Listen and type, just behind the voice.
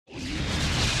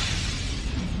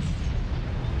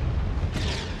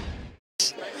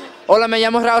Hola, me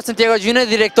llamo Raúl Santiago Jr.,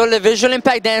 director de Visual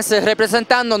Impact Dance,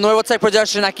 representando Nuevotec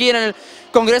Production aquí en el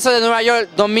Congreso de Nueva York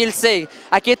 2006.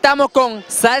 Aquí estamos con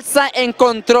Salsa en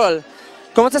Control.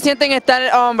 ¿Cómo se sienten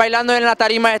estar bailando en la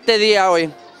tarima este día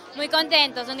hoy? Muy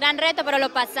contentos, un gran reto, pero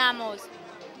lo pasamos.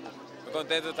 Muy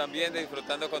contento también,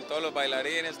 disfrutando con todos los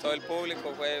bailarines, todo el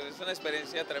público. Es una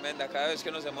experiencia tremenda cada vez que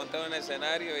uno se monta en un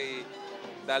escenario y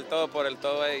da el todo por el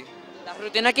todo ahí. La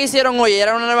rutina que hicieron hoy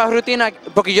era una nueva rutina,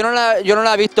 porque yo no la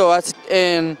he visto, es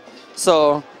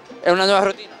una nueva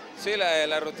rutina. Sí,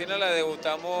 la rutina la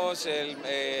debutamos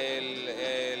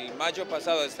el mayo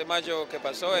pasado, este mayo que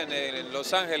pasó en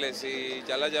Los Ángeles, y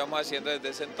ya la llevamos haciendo desde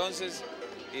ese entonces.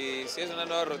 Y sí, es una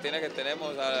nueva rutina que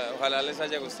tenemos, ojalá les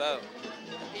haya gustado.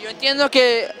 Y yo entiendo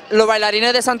que los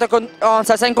bailarines de Salsa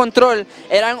en Control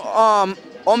eran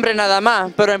hombres nada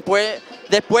más, pero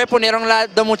después ponieron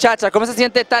las dos muchachas. ¿Cómo se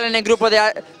siente estar en el grupo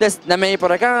dame ir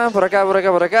por acá, por acá, por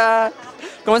acá, por acá?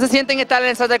 ¿Cómo se sienten estar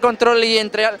en Salsa de Control y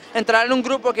entrar en un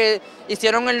grupo que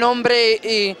hicieron el nombre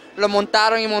y lo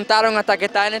montaron y montaron hasta que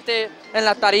está en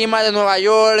la tarima de Nueva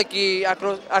York y a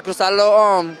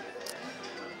cruzarlo?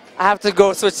 I have to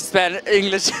go switch to Spanish,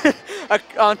 English,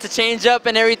 to change up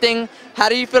and everything. How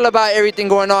do you feel about everything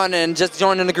going on and just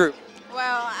joining the group?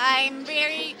 Well, I'm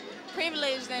very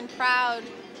privileged and proud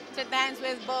to dance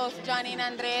with both Johnny and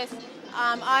Andres.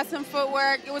 Awesome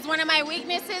footwork. It was one of my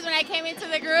weaknesses when I came into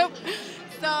the group,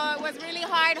 so it was really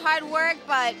hard work,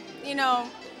 but you know,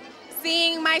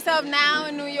 seeing myself now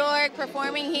in New York,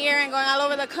 performing here and going all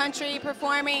over the country,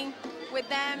 performing with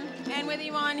them and with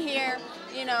Yvonne here,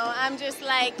 you know, I'm just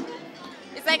like,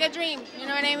 it's like a dream, you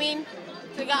know what I mean?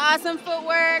 So we got awesome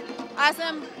footwork,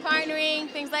 awesome partnering,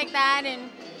 things like that, and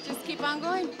just keep on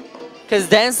going. Because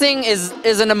dancing is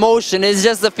an emotion. It's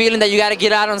just the feeling that you got to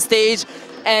get out on stage.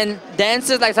 And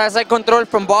dancers like Salsa Control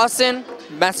from Boston,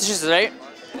 Massachusetts, right?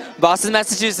 Boston,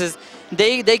 Massachusetts.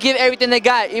 They give everything they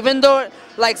got. Even though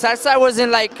like Salsa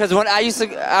wasn't like, because when I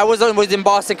was always in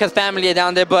Boston because family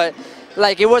down there, but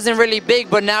like it wasn't really big.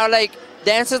 But now like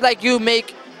dancers like you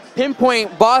make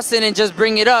pinpoint Boston and just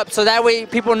bring it up, so that way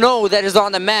people know that it's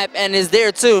on the map and it's there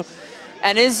too.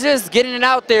 And it's just getting it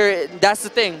out there. That's the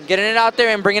thing, getting it out there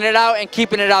and bringing it out and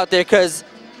keeping it out there, because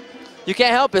you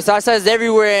can't help it. Salsa is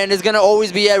everywhere and it's gonna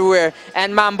always be everywhere.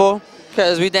 And mambo,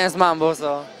 because we dance mambo.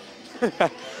 So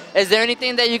is there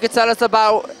anything that you could tell us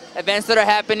about events that are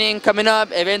happening, coming up,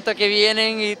 eventos que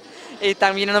vienen y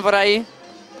están viniendo por ahí?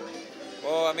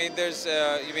 Well, I mean, there's,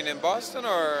 you mean in Boston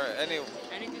or anything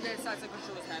that Salsa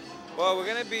Control is happening? Well, we're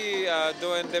going to be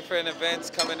doing different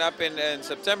events coming up in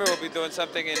September. We'll be doing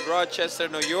something in Rochester,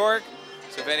 New York.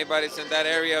 So if anybody's in that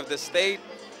area of the state,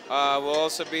 we'll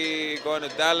also be going to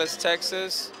Dallas,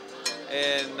 Texas,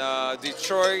 and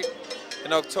Detroit.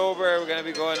 In October, we're going to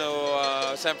be going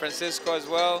to San Francisco as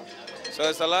well. So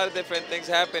there's a lot of different things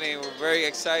happening. We're very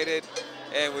excited,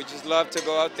 and we just love to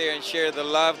go out there and share the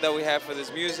love that we have for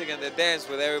this music and the dance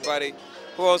with everybody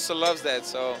who also loves that.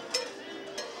 So.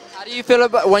 How do you feel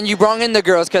about when you brought in the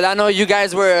girls? Because I know you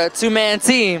guys were a two-man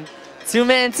team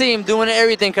doing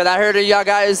everything. Because I heard of y'all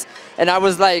guys and I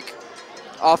was like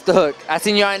off the hook. I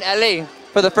seen y'all in LA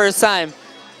for the first time,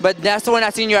 but that's when I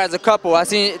seen you as a couple. I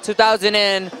seen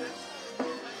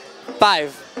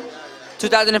 2005.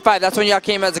 2005, that's when y'all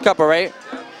came as a couple, right?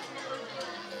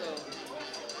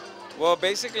 Well,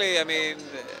 basically, I mean,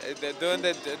 doing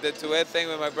the duet thing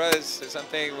with my brothers is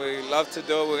something we love to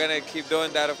do. We're going to keep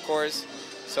doing that, of course.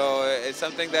 So it's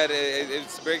something that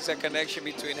it brings a connection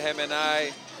between him and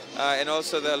I, and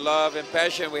also the love and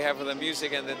passion we have for the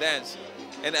music and the dance.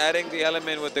 And adding the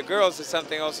element with the girls is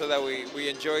something also that we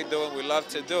enjoy doing, we love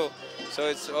to do. So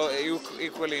it's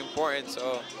equally important.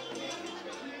 So.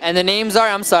 And the names are,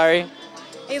 I'm sorry.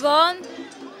 Yvonne.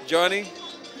 Johnny.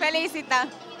 Felicita.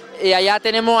 Y allá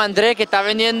tenemos a Andrés que está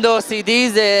vendiendo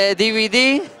CDs de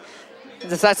DVD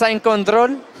de Salsa en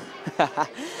Control.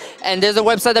 And there's a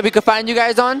website that we can find you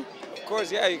guys on? Of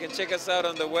course, yeah. You can check us out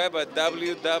on the web at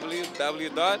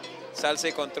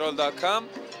www.salsacontrol.com.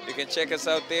 You can check us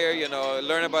out there, you know,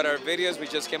 learn about our videos. We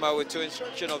just came out with 2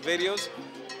 instructional videos.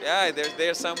 Yeah, they're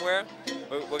there somewhere.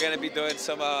 We're going to be doing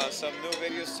some new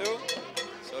videos too.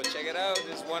 So check it out.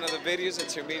 This is one of the videos,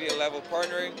 intermediate level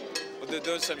partnering. We'll be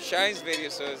doing some Shines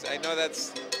videos, so I know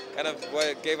that's kind of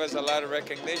what gave us a lot of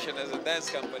recognition as a dance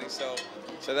company. So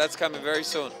that's coming very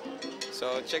soon.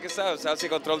 So check us out,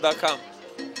 salsacontrol.com.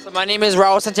 So my name is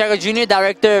Raúl Santiago Jr.,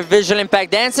 Director of Visual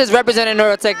Impact Dances, representing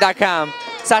Nuevotec.com.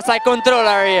 Salsa Control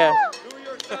area.